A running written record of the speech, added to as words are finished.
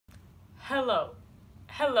Hello.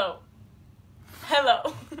 Hello.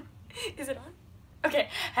 Hello. Is it on? Okay,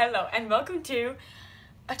 hello, and welcome to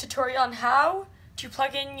a tutorial on how to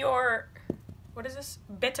plug in your, what is this?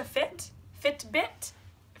 Fitbit? Fitbit.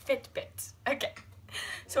 Okay.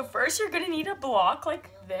 So first you're gonna need a block like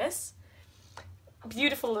this.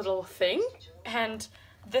 Beautiful little thing. And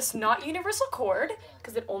this not universal cord,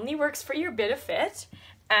 because it only works for your Bit-A-Fit.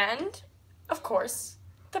 And, of course,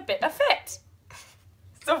 the Bit-A-Fit.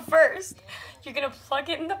 So first, you're gonna plug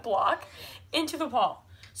in the block into the wall.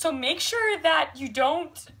 So make sure that you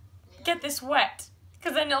don't get this wet,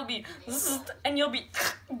 because then it'll be and you'll be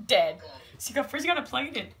dead. So first you gotta plug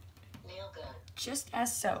it in, just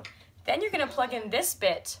as so. Then you're gonna plug in this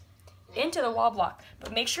bit into the wall block,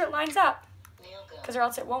 but make sure it lines up, because or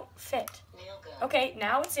else it won't fit. Okay,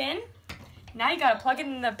 now it's in. Now you gotta plug it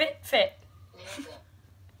in the Bit-Fit.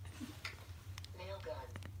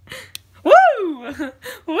 Woo!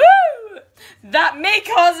 Woo! That may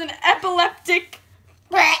cause an epileptic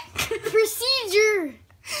procedure.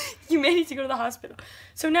 You may need to go to the hospital.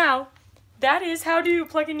 So now, that is how to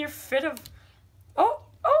plug in your fit of. Oh!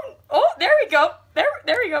 There we go. There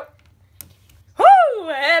we go. Woo!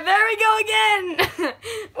 There we go again.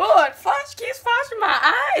 Oh, it keeps flashing.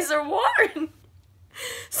 My eyes are watering.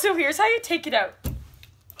 So here's how you take it out.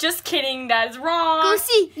 Just kidding. That is wrong. Go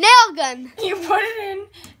see nail gun. You put it in,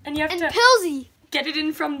 and you have to Pilsy. get it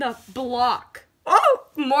in from the block. Oh,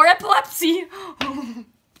 more epilepsy.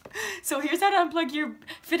 So here's how to unplug your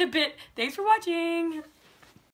Fitbit. Thanks for watching.